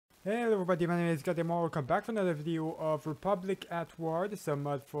Hello everybody, my name is Mandalore. Welcome back for another video of Republic at War. This is a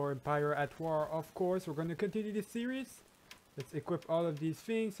mod for Empire at War, of course. We're going to continue this series. Let's equip all of these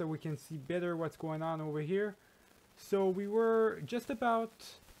things so we can see better what's going on over here. So we were just about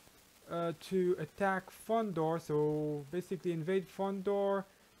to attack Fondor, so basically invade Fondor,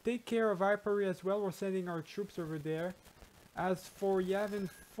 take care of Hypery as well. We're sending our troops over there. As for Yavin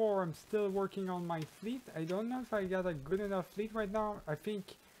 4, I'm still working on my fleet. I don't know if I got a good enough fleet right now. I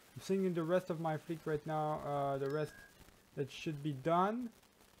think I'm seeing the rest of my fleet right now, the rest that should be done.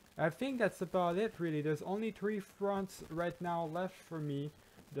 I think that's about it really. There's only 3 fronts right now left for me.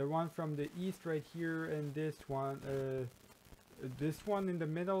 The one from the east right here and this one in the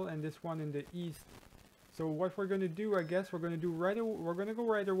middle and this one in the east. So what we're gonna do, I guess we're gonna go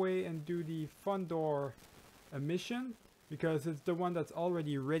right away and do the Fondor mission, because it's the one that's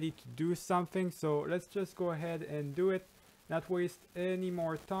already ready to do something. So let's just go ahead and do it. Not waste any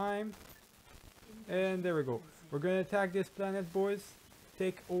more time. And there we go. We're gonna attack this planet, boys.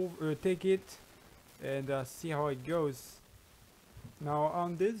 Take it and see how it goes. Now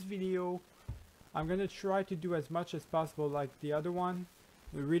on this video I'm gonna try to do as much as possible like the other one.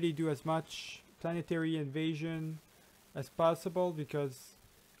 We really do as much planetary invasion as possible, because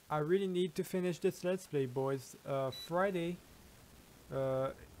I really need to finish this let's play, boys. Friday,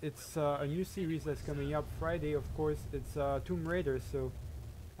 it's a new series that's coming up Friday, of course. It's Tomb Raider, so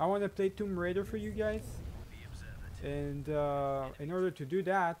I want to play Tomb Raider for you guys. And in order to do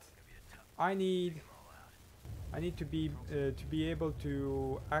that, I need to be able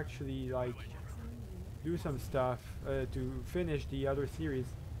to actually like do some stuff to finish the other series.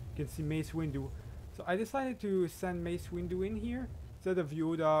 You can see Mace Windu. So I decided to send Mace Windu in here instead of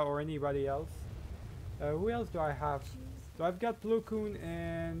Yoda or anybody else. Who else do I have? So I've got Plo Koon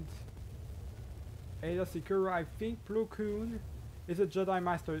and Aida Secura. I think Plo Koon is a Jedi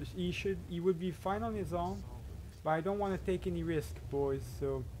Master. He would be fine on his own, but I don't want to take any risk, boys.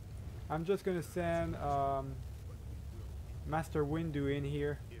 So I'm just gonna send Master Windu in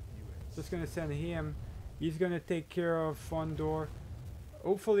here. Just gonna send him. He's gonna take care of Fondor.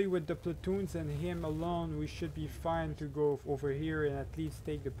 Hopefully with the platoons and him alone we should be fine to go over here and at least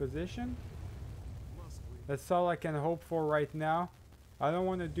take the position. That's all I can hope for right now. I don't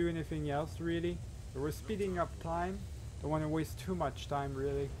want to do anything else really. We're speeding up time. Don't want to waste too much time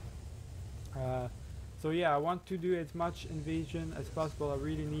really. So yeah, I want to do as much invasion as possible. I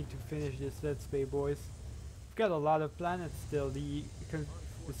really need to finish this let's play, boys. We've got a lot of planets still. The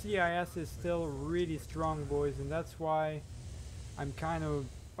CIS is still really strong, boys, and that's why I'm kind of,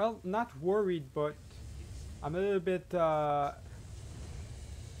 well, not worried, but I'm a little bit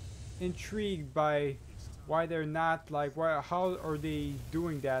intrigued by why they're not like, how are they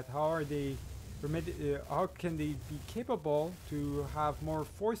doing that? How are they how can they be capable to have more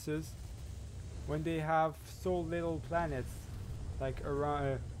forces when they have so little planets like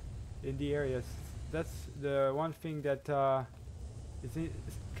around in the areas? That's the one thing that is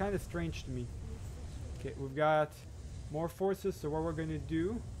kind of strange to me. Okay, we've got more forces, so what we're gonna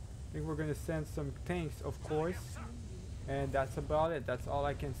do, I think we're gonna send some tanks, of course, and that's about it. That's all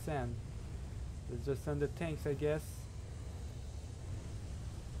I can send. Let's just send the tanks, I guess.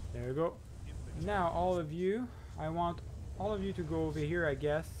 There we go. Now all of you, I want all of you to go over here, I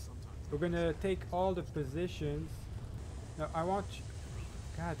guess. We're gonna take all the positions. No, I want you.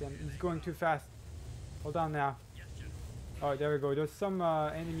 God damn, he's going too fast. Hold on now. Oh, there we go. There's some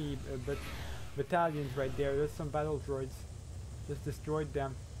enemy battalions right there. There's some battle droids. Just destroyed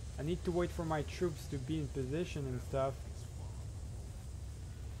them. I need to wait for my troops to be in position and stuff.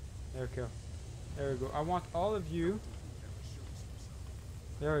 There we go. There we go. I want all of you.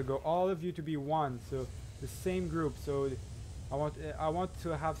 There we go. All of you to be one. So the same group. So I want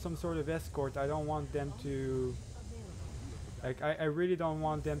to have some sort of escort. I don't want them to, like, I really don't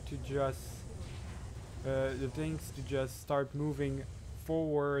want them to just the things to just start moving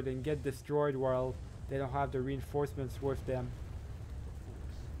forward and get destroyed while they don't have the reinforcements with them.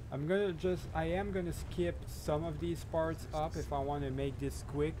 I am gonna skip some of these parts up if I want to make this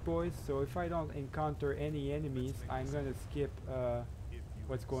quick, boys. So if I don't encounter any enemies, I'm gonna skip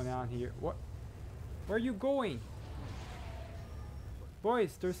what's going on here. What? Where are you going?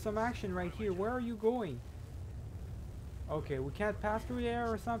 Boys, there's some action right here. Where are you going? Okay, we can't pass through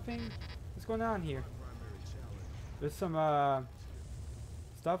there or something? What's going on here? There's some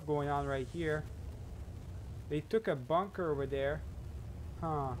stuff going on right here. They took a bunker over there.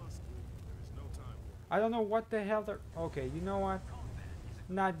 Huh. I don't know what the hell they're... Okay, you know what?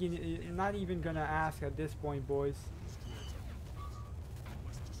 Not even gonna ask at this point, boys.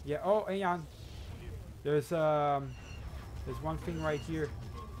 Yeah, oh, hang on. There's one thing right here.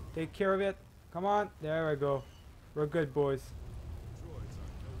 Take care of it. Come on. There we go. We're good, boys.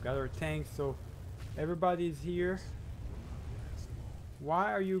 Got our tanks, so everybody's here.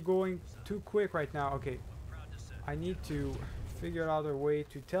 Why are you going too quick right now? Okay. I need to figure out a way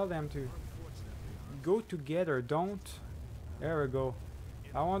to tell them to go together. Don't. There we go.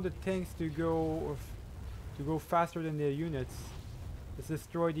 I want the tanks to go faster than the units. Let's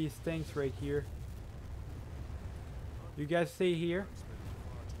destroy these tanks right here. You guys stay here.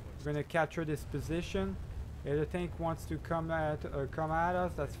 We're gonna capture this position. If the tank wants to come at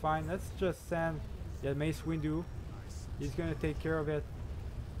us, that's fine. Let's just send Mace Windu. He's gonna take care of it.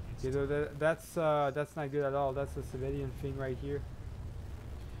 You know, that's not good at all. That's a civilian thing right here.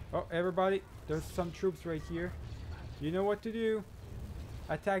 Oh, everybody, there's some troops right here. You know what to do.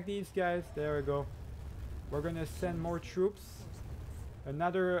 Attack these guys. There we go. We're gonna send more troops.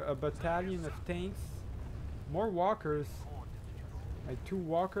 Another battalion of tanks. More walkers. Like 2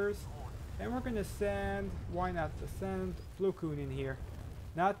 walkers. And we're gonna send, why not, send Plo Koon in here.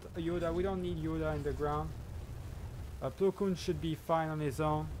 Not Yoda. We don't need Yoda in the ground. Plo Koon should be fine on his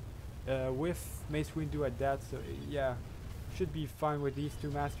own. With Mace Windu at that, so yeah, should be fine with these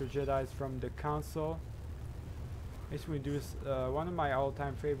 2 Master Jedis from the Council. Mace Windu is one of my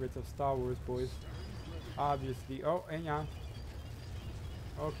all-time favorites of Star Wars, boys. Obviously. Oh, hang on.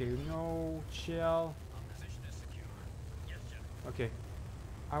 Okay, no, chill. Okay,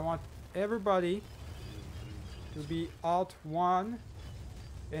 I want everybody to be Alt 1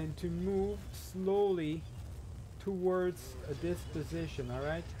 and to move slowly towards this position,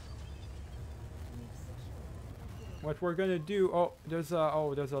 alright? What we're gonna do, there's a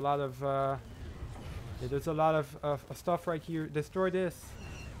lot of there's a lot of stuff right here. Destroy this.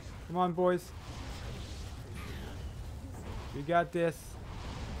 Come on, boys. We got this.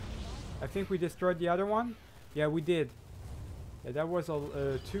 I think we destroyed the other one. Yeah, we did. Yeah, that was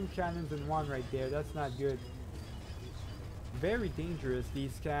 2 cannons in 1 right there. That's not good. Very dangerous,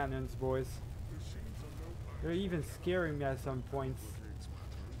 these cannons, boys. They're even scaring me at some points.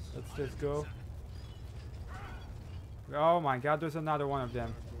 Let's just go. Oh my god, there's another one of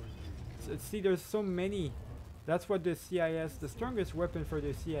them. See, there's so many. That's what the CIS, the strongest weapon for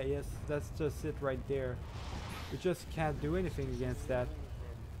the CIS, that's just it right there. We just can't do anything against that.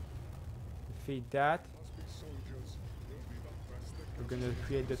 Defeat that. We're gonna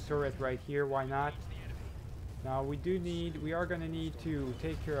create the turret right here, why not? Now we are gonna need to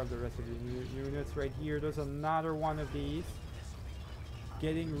take care of the rest of the units right here. There's another one of these.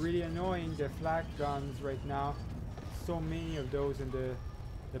 Getting really annoying, the flak guns right now. So many of those in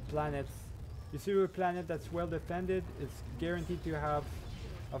the planets. You see a planet that's well defended, it's guaranteed to have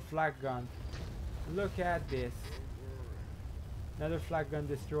a flak gun. Look at this. Another flak gun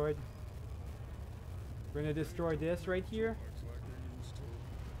destroyed. We're gonna destroy this right here.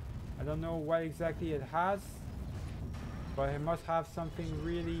 I don't know what exactly it has, but it must have something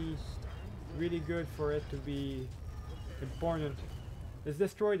really good for it to be important. Let's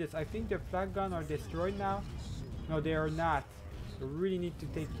destroy this. I think the flak gun are destroyed now. No, they are not. We really need to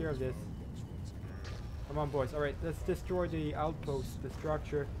take care of this. Come on, boys. Alright, let's destroy the outpost, the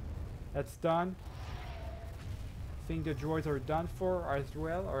structure. That's done. I think the droids are done for as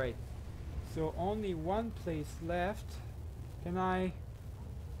well. Alright. So only one place left. Can I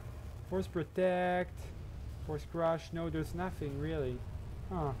force protect? Force crush? No, there's nothing really.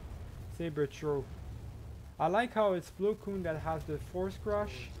 Huh. Saber throw. I like how it's Plo Koon that has the force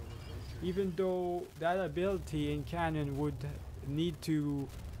crush. Even though that ability in canon would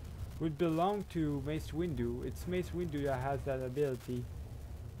belong to Mace Windu. It's Mace Windu that has that ability.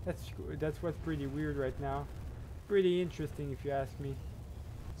 That's what's pretty weird right now. Pretty interesting if you ask me.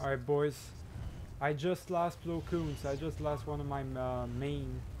 Alright, boys. I just lost Plo Koons. I just lost one of my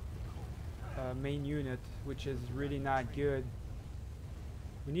main unit, which is really not good.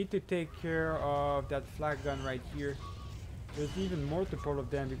 We need to take care of that flak gun right here. There's even multiple of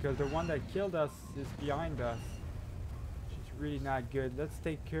them because the one that killed us is behind us. Which is really not good. Let's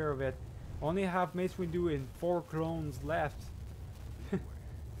take care of it. Only have Mace Windu in 4 clones left.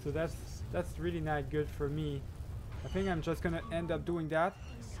 So that's really not good for me. I think I'm just gonna end up doing that.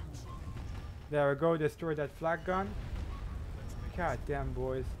 There we go, destroy that flak gun. God damn,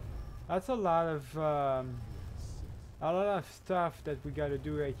 boys. That's a lot of stuff that we gotta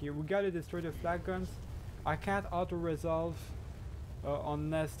do right here. We gotta destroy the flak guns. I can't auto-resolve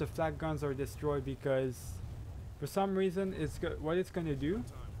unless the flak guns are destroyed, because for some reason what it's gonna do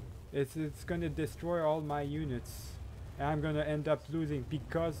is it's gonna destroy all my units, and I'm gonna end up losing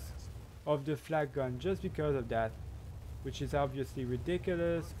because of the flak gun, just because of that, which is obviously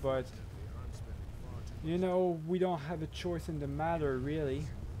ridiculous, but you know, we don't have a choice in the matter really.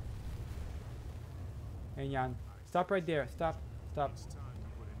 Hang on. Stop right there. Stop. Stop.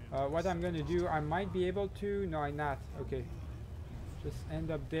 What I'm gonna do, I might be able to. No, I'm not. Okay. Just end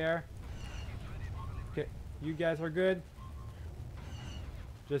up there. Okay. You guys are good.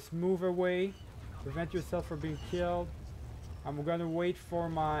 Just move away. Prevent yourself from being killed. I'm gonna wait for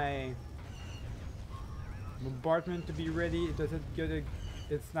my bombardment to be ready. It doesn't get a,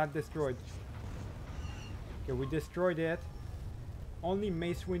 it's not destroyed. Okay, we destroyed it. Only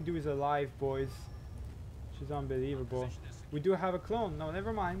Mace Windu is alive, boys. Which is unbelievable. We do have a clone. No,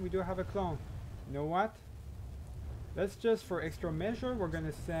 never mind. We do have a clone. You know what? Let's just, for extra measure, we're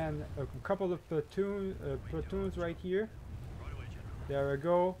gonna send a couple of platoons right here. There we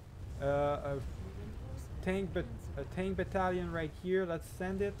go. A tank battalion right here. Let's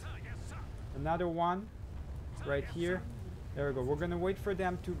send it. Another one right here. There we go. We're gonna wait for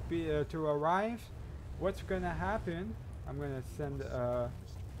them to arrive. What's gonna happen? I'm gonna send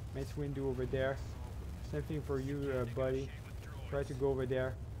Mace Windu over there. Same thing for you, buddy. Try to go over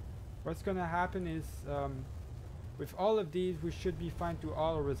there. What's gonna happen is, with all of these, we should be fine to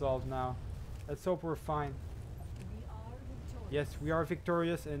auto-resolve now. Let's hope we're fine. Yes, we are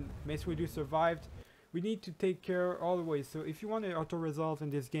victorious, and Mace Windu survived. We need to take care always. So if you want to auto-resolve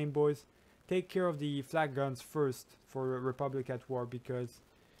in this game, boys, take care of the flag guns first for Republic at War, because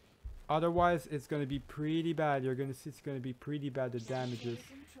otherwise it's gonna be pretty bad. You're gonna see it's gonna be pretty bad, the damages.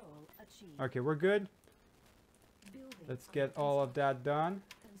 Okay, we're good. Let's get all of that done.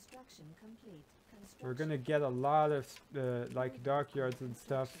 We're gonna get a lot of like dockyards and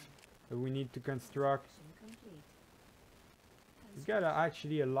stuff that we need to construct. We've got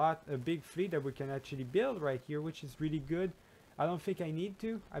actually a big fleet that we can actually build right here, which is really good. I don't think I need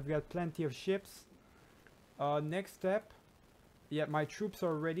to. I've got plenty of ships. Next step. Yeah, my troops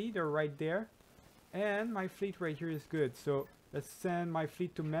are ready. They're right there. And my fleet right here is good. So let's send my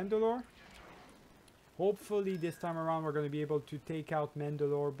fleet to Mandalore. Hopefully this time around we're going to be able to take out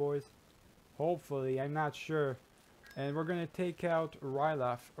Mandalore, boys. Hopefully, I'm not sure. And we're going to take out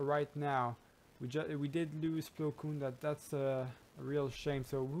Ryloth right now. We did lose Plo Koon. That's a real shame.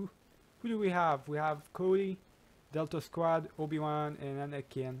 So who do we have? We have Cody, Delta Squad, Obi-Wan, and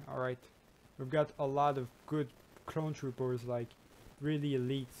Anakin. Alright. We've got a lot of good clone troopers, like really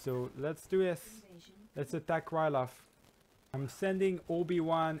elite. So let's do this. Let's attack Ryloth. I'm sending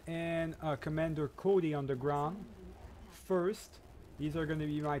Obi-Wan and Commander Cody on the ground first. These are going to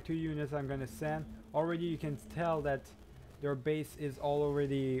be my 2 units I'm going to send. Already you can tell that their base is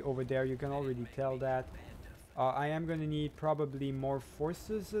already over there. You can already tell that. I am going to need probably more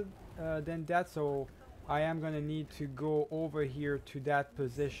forces than that. So I am going to need to go over here to that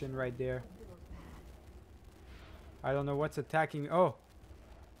position right there. I don't know what's attacking. Oh,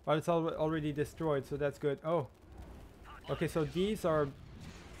 well, it's already destroyed, so that's good. Oh, okay, so these are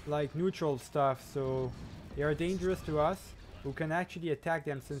like neutral stuff, so they are dangerous to us. We can actually attack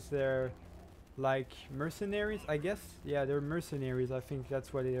them since they're like mercenaries, I guess. Yeah, they're mercenaries. I think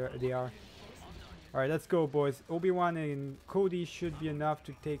that's what they are. Alright, let's go, boys. Obi-Wan and Cody should be enough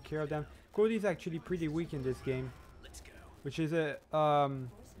to take care of them. Cody's actually pretty weak in this game, which is a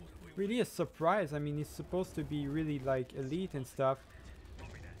really a surprise. I mean, he's supposed to be really like elite and stuff.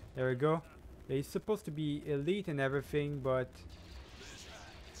 There we go. Yeah, he's supposed to be elite and everything, but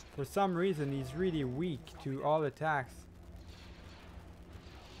for some reason he's really weak to all attacks.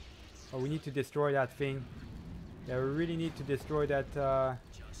 Oh, we need to destroy that thing. Yeah, we really need to destroy that.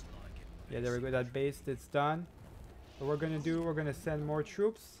 Yeah, there we go. That base, it's done. What we're gonna do, we're gonna send more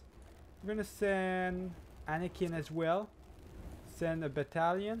troops. We're gonna send Anakin as well. Send a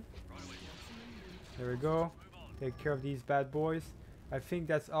battalion. There we go. Take care of these bad boys. I think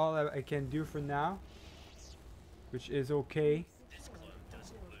that's all I can do for now, which is okay.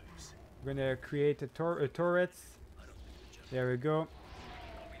 We're gonna create a turrets. There we go.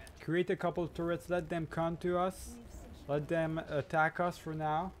 Create a couple of turrets. Let them come to us. Let them attack us for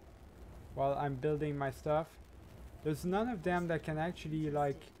now, while I'm building my stuff. There's none of them that can actually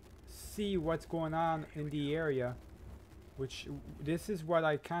like see what's going on in the area, which this is what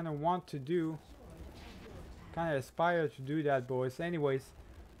I kind of want to do. Kind of aspire to do that, boys. Anyways,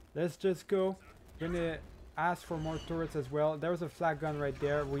 let's just go. Gonna ask for more turrets as well. There was a flag gun right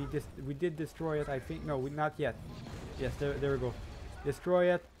there. We did destroy it, I think. No, not yet. Yes, there we go.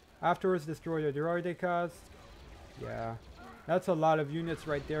 Destroy it. Afterwards, destroy the droidekas. Yeah, that's a lot of units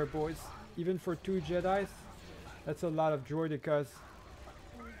right there, boys. Even for 2 Jedis, that's a lot of droidekas.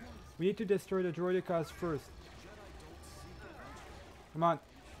 We need to destroy the droidekas first. Come on.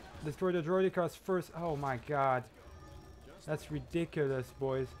 Destroy the droidekas first. Oh my god. That's ridiculous,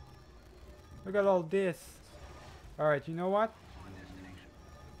 boys. Look at all this. Alright, you know what?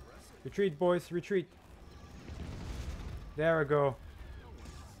 Retreat, boys. Retreat. There we go.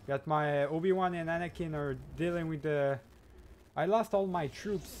 Got my Obi-Wan and Anakin are dealing with the... I lost all my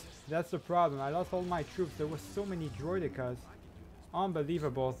troops. That's the problem. I lost all my troops. There was so many droidicas.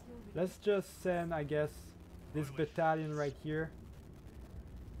 Unbelievable. Let's just send, I guess, this battalion right here.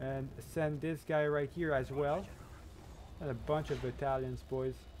 And send this guy right here as well. And a bunch of battalions,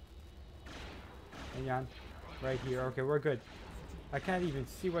 boys. Hang on. Right here. Okay, we're good. I can't even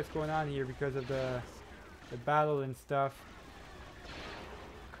see what's going on here because of the battle and stuff.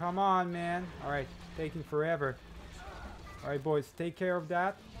 Come on, man. Alright, taking forever. Alright, boys, take care of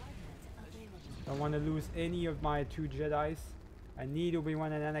that. Don't want to lose any of my 2 Jedis. I need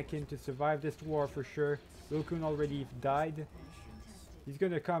Obi-Wan and Anakin to survive this war for sure. Plo Koon already died. He's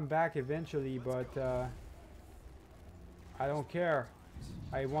gonna come back eventually, but I don't care.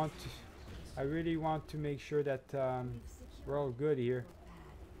 I really want to make sure that we're all good here.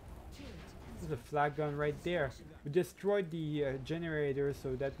 There's a flag gun right there. We destroyed the generator,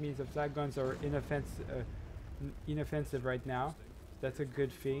 so that means the flag guns are inoffensive right now. That's a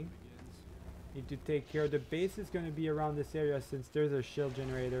good thing. Need to take care. The base is going to be around this area since there's a shield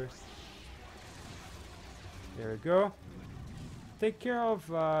generator. There we go. Take care of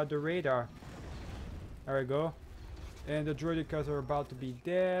the radar. There we go. And the droidicas are about to be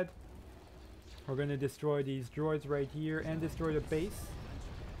dead. We're going to destroy these droids right here and destroy the base.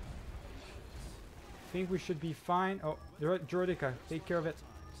 Think we should be fine. Oh, droidica, take care of it.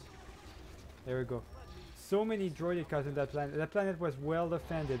 There we go. So many droidicas in that planet. That planet was well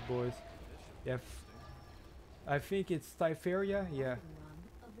defended, boys. Yeah, I think it's Typheria, yeah,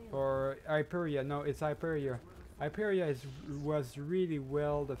 or Hyperia. No, it's Hyperia. Hyperia was really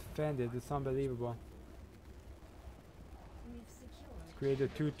well defended. It's unbelievable. Let's create the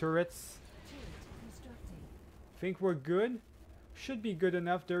 2 turrets. Think we're good. Should be good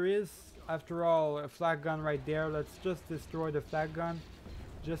enough. There is, after all, a flag gun right there. Let's just destroy the flag gun,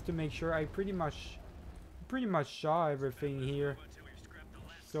 just to make sure. I pretty much saw everything here.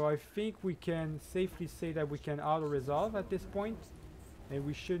 So I think we can safely say that we can auto-resolve at this point. And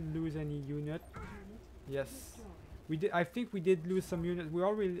we shouldn't lose any unit. Yes. We did. I think we did lose some units. We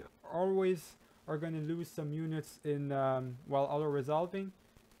always are going to lose some units in while auto-resolving.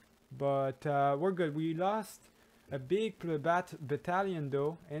 But we're good. We lost a big battalion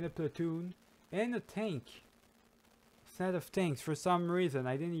though, and a platoon, and a tank. Set of tanks for some reason.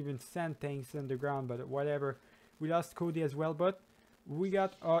 I didn't even send tanks in the ground, but whatever. We lost Cody as well, but we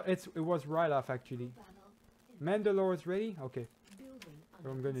got it was right off actually. Mandalore is ready? Okay.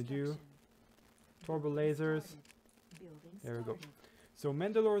 What I'm gonna do. Turbo lasers. There we go. So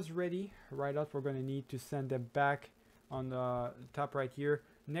Mandalore is ready. Right off, we're gonna need to send them back on the top right here.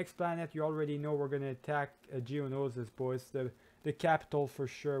 Next planet, you already know we're gonna attack Geonosis, boys. The capital for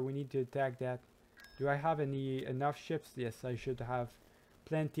sure. We need to attack that. Do I have enough ships? Yes, I should have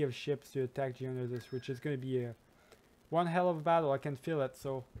plenty of ships to attack Geonosis, which is gonna be one hell of a battle. I can feel it.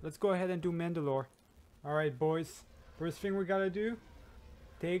 So let's go ahead and do Mandalore. All right, boys. First thing we gotta do,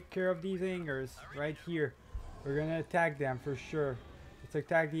 take care of these hangars right here. We're gonna attack them for sure. Let's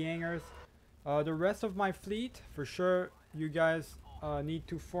attack the hangars. The rest of my fleet, for sure, you guys need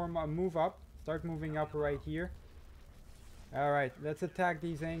to move up. Start moving up right here. Alright, let's attack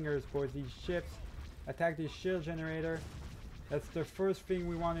these hangars, boys, these ships. Attack the shield generator. That's the first thing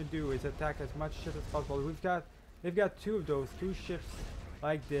we want to do, is attack as much ships as possible. They've got 2 of those, 2 ships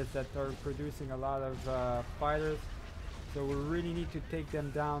like this that are producing a lot of fighters. So we really need to take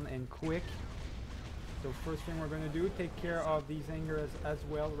them down and quick. So first thing we're going to do, take care of these hangars as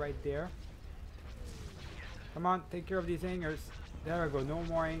well right there. Come on, take care of these hangars. There we go, no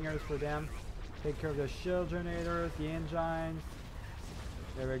more hangars for them. Take care of the shield generators, the engines.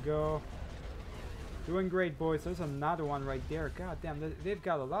 There we go. Doing great, boys. There's another one right there. God damn, they've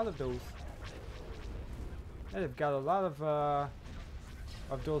got a lot of those. They've got a lot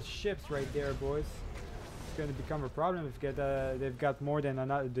of those ships right there, boys. It's going to become a problem if they've got more than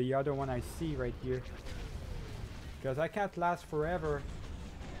the other one I see right here. Because I can't last forever.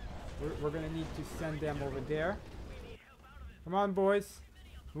 We're going to need to send them over there. Come on, boys.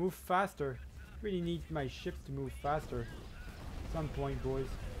 Move faster. Really need my ships to move faster. At some point, boys.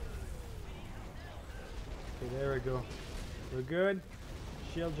 Okay, there we go. We're good.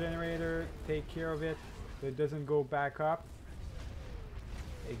 Shield generator. Take care of it so it doesn't go back up.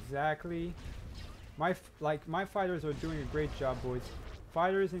 Exactly. My fighters are doing a great job, boys.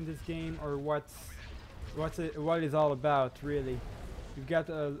 Fighters in this game are what it's all about, really. You've got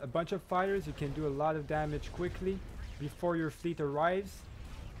a bunch of fighters. You can do a lot of damage quickly before your fleet arrives,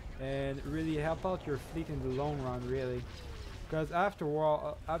 and really help out your fleet in the long run, really. Because after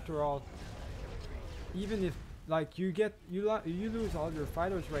all, even if like you lose all your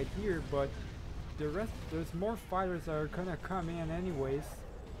fighters right here, but the rest, there's more fighters that are gonna come in anyways,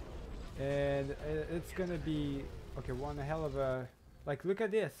 and it's gonna be okay. One hell of a, like, look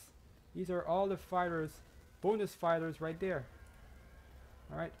at this. These are all the fighters, bonus fighters right there.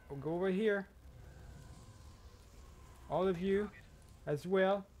 All right, we'll go over here. All of you as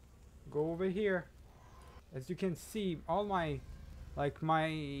well, go over here. As you can see, all my, like,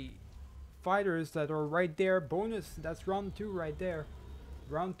 my fighters that are right there, bonus, that's round 2 right there.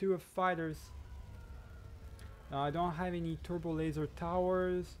 Round 2 of fighters. I don't have any turbo laser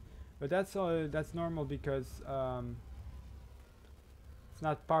towers, but that's normal because it's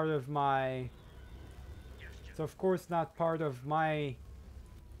not part of my, it's of course not part of my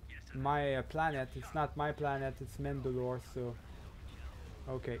planet. It's not my planet, it's Mandalore. So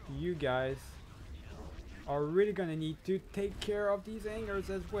okay, you guys are really gonna need to take care of these hangars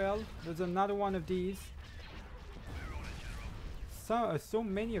as well. There's another one of these. So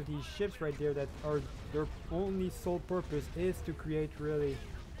many of these ships right there that are, their only sole purpose is to create really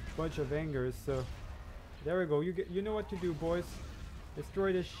bunch of hangars. So there we go. You know what to do, boys.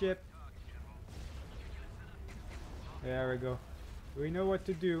 Destroy this ship. There we go. We know what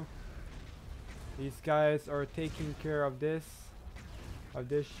to do. These guys are taking care of this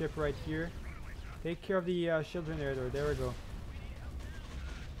ship right here. Take care of the shield generator. There we go.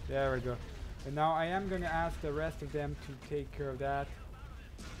 There we go. And now I am gonna ask the rest of them to take care of that.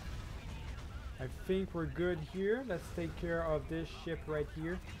 I think we're good here. Let's take care of this ship right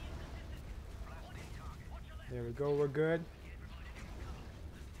here. There we go, we're good.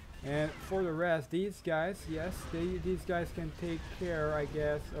 And for the rest, these guys, yes, these guys can take care, I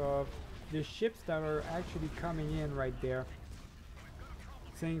guess, of the ships that are actually coming in right there.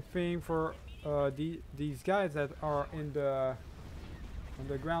 Same thing for these guys that are in the on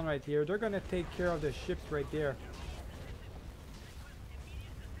the ground right here. They're gonna take care of the ships right there.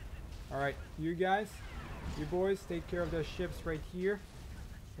 Alright, you guys, you boys, take care of the ships right here.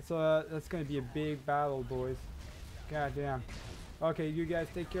 That's gonna be a big battle, boys. God damn. Okay, you guys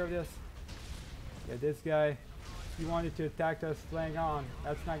take care of this. Yeah, this guy, he wanted to attack us flank on.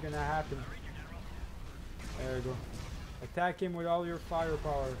 That's not gonna happen. There we go. Attack him with all your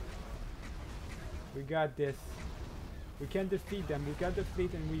firepower. We got this. We can defeat them. We got the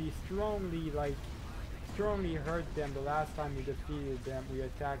fleet, and we strongly hurt them the last time we defeated them. We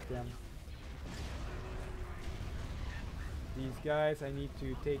attacked them. These guys, I need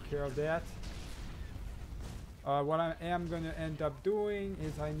to take care of that. What I am going to end up doing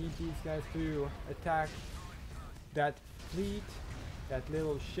is I need these guys to attack that fleet, that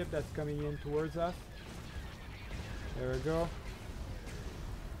little ship that's coming in towards us. There we go.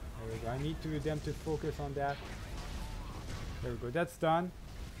 There we go. I need them to focus on that. There we go. That's done.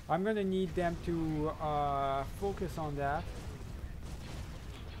 I'm gonna need them to focus on that.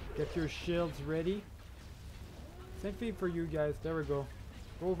 Get your shields ready. Same thing for you guys. There we go.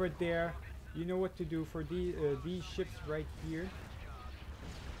 Go over there. You know what to do for these ships right here.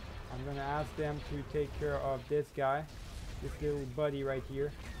 I'm gonna ask them to take care of this guy, this little buddy right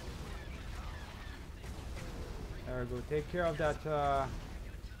here. There we go. Take care of that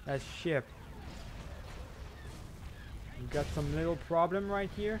that ship. We got some little problem right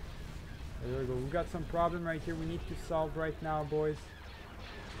here. There we go. We got some problem right here we need to solve right now, boys.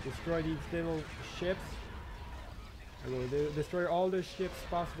 Destroy these little ships. There we go. Destroy all the ships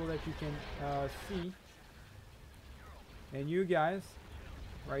possible that you can see. And you guys,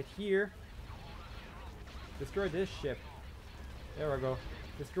 right here, destroy this ship. There we go.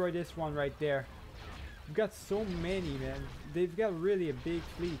 Destroy this one right there. We've got so many, man. They've got really a big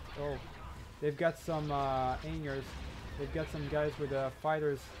fleet. Oh, they've got some hangars. They've got some guys with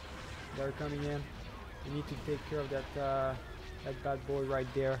fighters that are coming in. We need to take care of that that bad boy right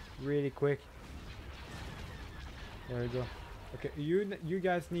there really quick. There we go. Okay, you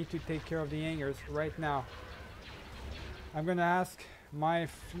guys need to take care of the hangars right now. I'm gonna ask my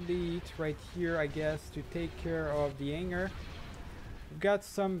fleet right here, I guess, to take care of the hangar. We've got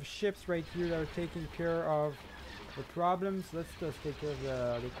some ships right here that are taking care of the problems. Let's just take care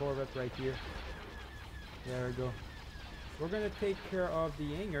of the corvette right here. There we go. We're gonna take care of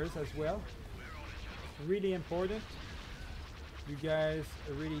the hangars as well. Really important. You guys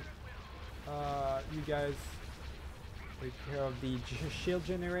really, you guys take care of the shield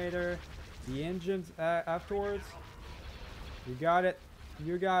generator, the engines afterwards. You got it.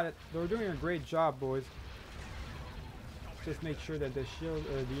 You got it. They're doing a great job, boys. Just make sure that the shield,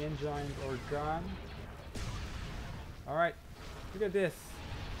 the engines are gone. All right. Look at this.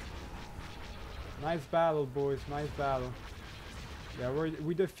 Nice battle, boys. Nice battle. Yeah,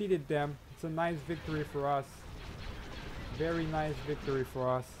 we defeated them. It's a nice victory for us. very nice victory for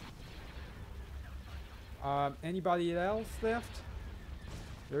us. Anybody else left?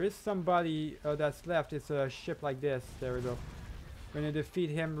 There is somebody that's left. It's a ship like this. There we go. Gonna defeat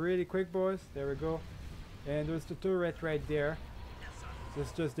him really quick, boys. There we go. And there's the turret right there.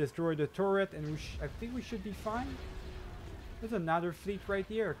 Let's just destroy the turret and I think we should be fine. There's another fleet right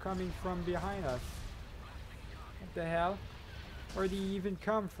here coming from behind us. What the hell? Where did he even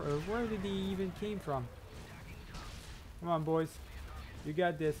come from? Where did he even came from? Come on, boys. You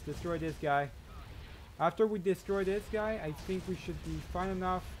got this. Destroy this guy. After we destroy this guy, I think we should be fine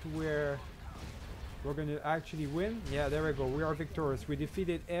enough to where we're gonna actually win. Yeah, there we go. We are victorious. We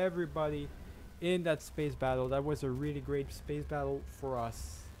defeated everybody in that space battle. That was a really great space battle for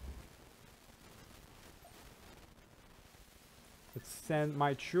us. Let's send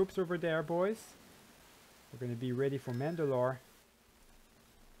my troops over there, boys. We're gonna be ready for Mandalore.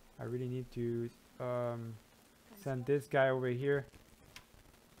 I really need to send this guy over here.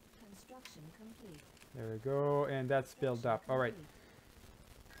 Construction complete. There we go, and that's built up. Alright.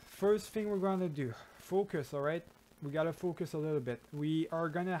 First thing we're gonna do, focus, alright? We gotta focus a little bit. We are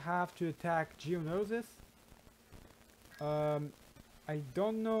gonna have to attack Geonosis. I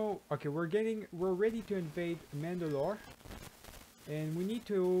don't know. Okay, we're ready to invade Mandalore. And we need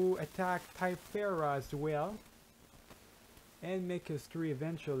to attack Typera as well. And make history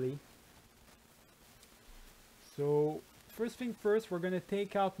eventually. So, first thing first, we're gonna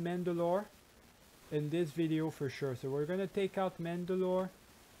take out Mandalore in this video for sure. So we're gonna take out Mandalore.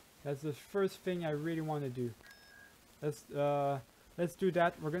 That's the first thing I really want to do. Let's do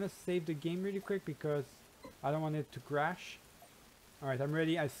that. We're gonna save the game really quick because I don't want it to crash. Alright, I'm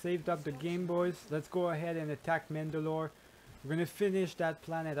ready. I saved up the game, boys. Let's go ahead and attack Mandalore. We're gonna finish that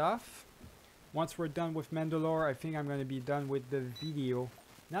planet off. Once we're done with Mandalore, I think I'm gonna be done with the video.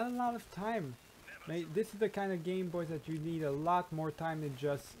 Not a lot of time. This is the kind of game, boys, that you need a lot more time than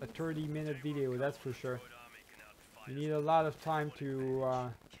just a 30-minute video, that's for sure. You need a lot of time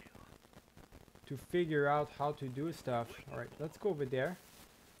to figure out how to do stuff. Alright, let's go over there.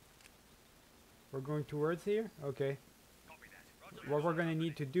 We're going towards here? Okay. What we're gonna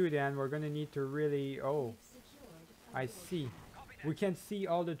need to do then, we're gonna need to really... Oh, I see. We can see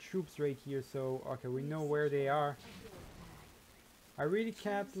all the troops right here, so... Okay, we know where they are. I really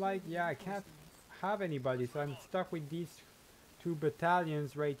can't, like... Yeah, I can't have anybody, so I'm stuck with these two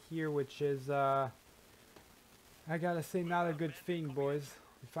battalions right here, which is... I gotta say, not a good thing, boys.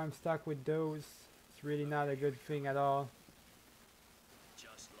 If I'm stuck with those, it's really not a good thing at all.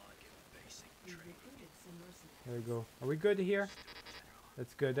 There we go. Are we good here?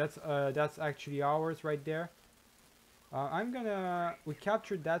 That's good. That's actually ours right there. We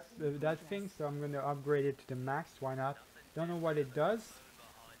captured that thing, so I'm gonna upgrade it to the max. Why not? Don't know what it does.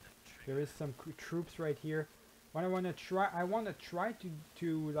 There is some troops right here. What I want to try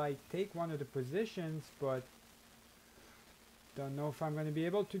to like take one of the positions, but don't know if I'm gonna be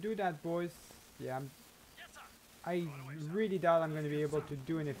able to do that, boys. Yeah, I really doubt I'm gonna be able to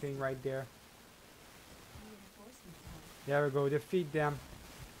do anything right there. There we go. Defeat them.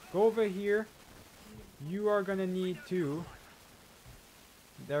 Go over here. You are gonna need to...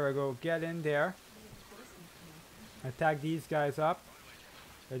 There we go. Get in there. Attack these guys up.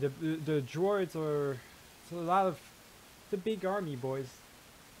 The droids are... It's a lot of... It's a big army, boys.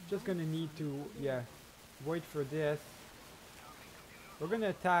 Just gonna need to... Yeah. Wait for this. We're gonna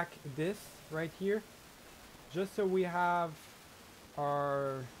attack this right here. Just so we have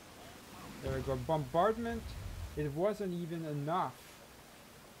our... There we go. Bombardment. It wasn't even enough.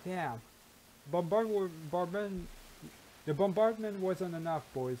 Damn. The bombardment wasn't enough,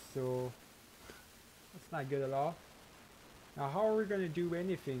 boys, so that's not good at all. Now how are we going to do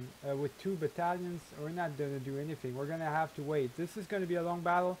anything with two battalions? We're not going to do anything. We're going to have to wait. This is going to be a long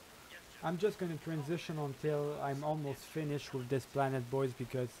battle. I'm just going to transition until I'm almost finished with this planet, boys,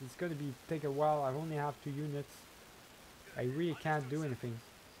 because it's going to take a while. I only have 2 units. I really can't do anything.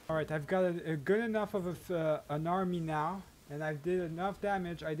 Alright, I've got a good enough of an army now, and I did enough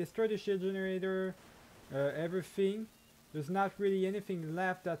damage. I destroyed the shield generator, everything. There's not really anything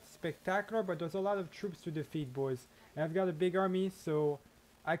left that's spectacular, but there's a lot of troops to defeat, boys. And I've got a big army, so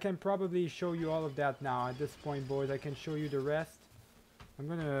I can probably show you all of that now. At this point, boys, I can show you the rest. I'm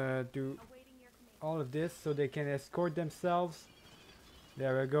gonna do all of this so they can escort themselves.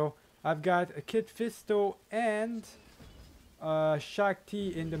 There we go. I've got a Kit Fisto and...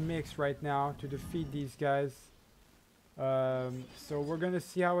 Shakti in the mix right now to defeat these guys. So we're gonna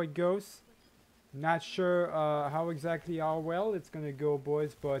see how it goes. Not sure how well it's gonna go,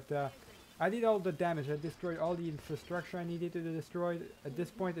 boys, but I did all the damage. I destroyed all the infrastructure I needed to destroy. At this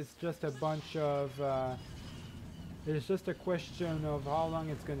point it's just a bunch of It's just a question of how long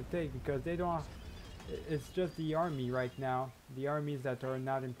it's gonna take, because they don't. It's just the army right now. The armies that are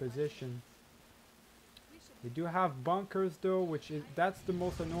not in position. They do have bunkers though, which is that's the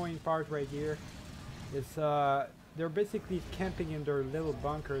most annoying part right here. It's they're basically camping in their little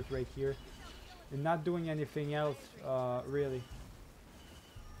bunkers right here and not doing anything else really.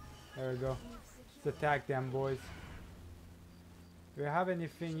 There we go. Let's attack them, boys. Do we have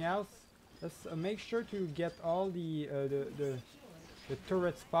anything else? Let's make sure to get all the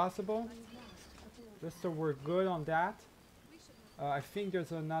turrets possible, just so we're good on that. I think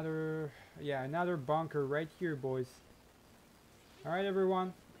there's another, yeah, another bunker right here, boys. Alright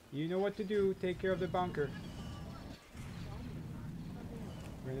everyone, you know what to do. Take care of the bunker.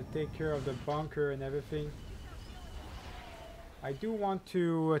 We're gonna take care of the bunker and everything. I do want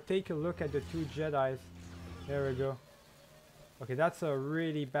to take a look at the two Jedis. There we go. Okay, that's a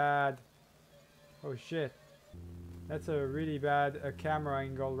really bad... Oh shit. That's a really bad camera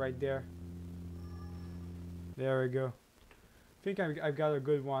angle right there. There we go. I think I've got a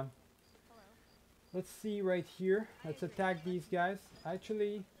good one. Let's see right here. Let's attack these guys.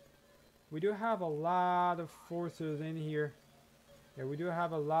 Actually, we do have a lot of forces in here. Yeah, we do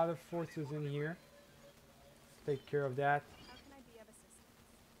have a lot of forces in here. Let's take care of that.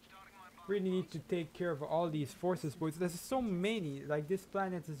 Really need to take care of all these forces, boys. There's so many. Like, this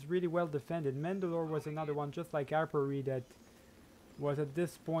planet is really well defended. Mandalore was another one, just like Harpery, that was at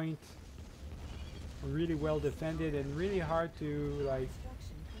this point really well defended and really hard to like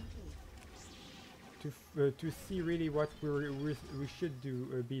to see really what we should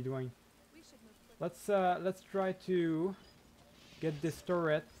do be doing. Let's try to get this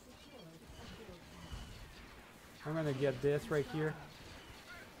turret. I'm gonna get this right here.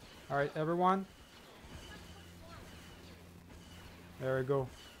 Alright everyone, there we go.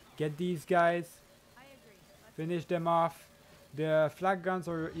 Get these guys, finish them off. The flag guns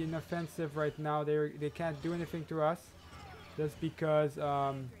are inoffensive right now. They can't do anything to us, just because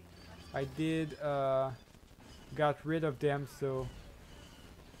I did got rid of them. So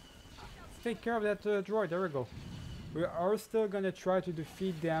let's take care of that droid. There we go. We are still gonna try to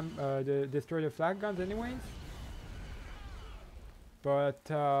defeat them, destroy the flag guns anyways. But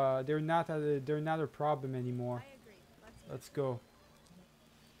they're not a problem anymore. Let's go.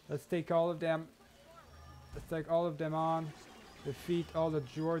 Let's take all of them. Let's take all of them on. Defeat all the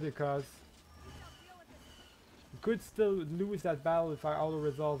Droidicas. We could still lose that battle if I auto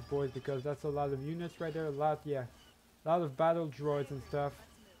resolve, boys, because that's a lot of units right there. A lot of battle droids and stuff.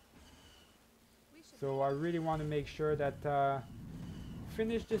 So I really want to make sure that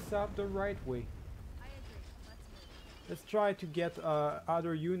finish this up the right way. Let's try to get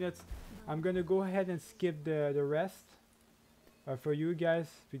other units. I'm gonna go ahead and skip the rest for you guys,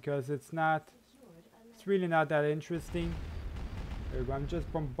 because it's really not that interesting. There we go. I'm just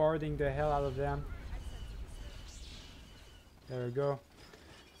bombarding the hell out of them. There we go.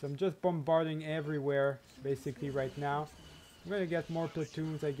 So I'm just bombarding everywhere basically right now. I'm gonna get more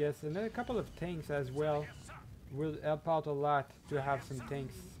platoons, I guess, and then a couple of tanks as well. Will help out a lot to have some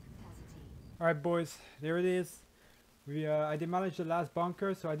tanks. Alright boys, there it is. I demolished the last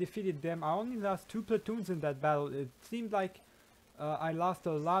bunker, so I defeated them. I only lost 2 platoons in that battle. It seemed like I lost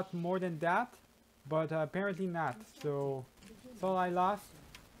a lot more than that, but apparently not. So that's all I lost.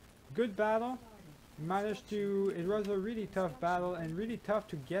 Good battle. Managed to... It was a really tough battle and really tough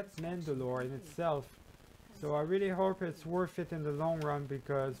to get Mandalore in itself. So I really hope it's worth it in the long run,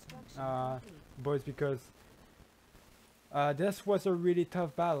 because boys, because this was a really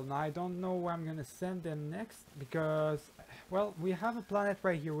tough battle. Now I don't know where I'm gonna send them next, because, well, we have a planet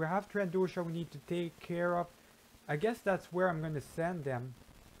right here. We have Trandosha we need to take care of. I guess that's where I'm gonna send them,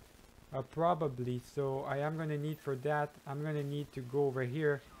 probably. So I am gonna need, for that, I'm gonna need to go over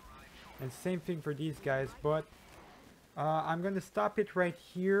here, and same thing for these guys. But I'm gonna stop it right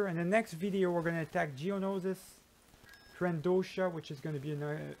here. In the next video we're gonna attack Geonosis, Trandosha, which is gonna be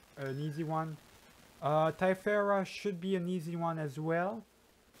an easy one. Typhera should be an easy one as well.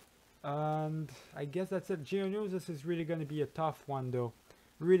 And I guess that's it. Geonosis is really going to be a tough one though.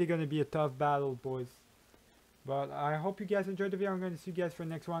 Really going to be a tough battle, boys. But I hope you guys enjoyed the video. I'm going to see you guys for the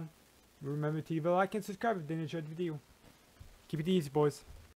next one. Remember to leave a like and subscribe if you enjoyed the video. Keep it easy, boys.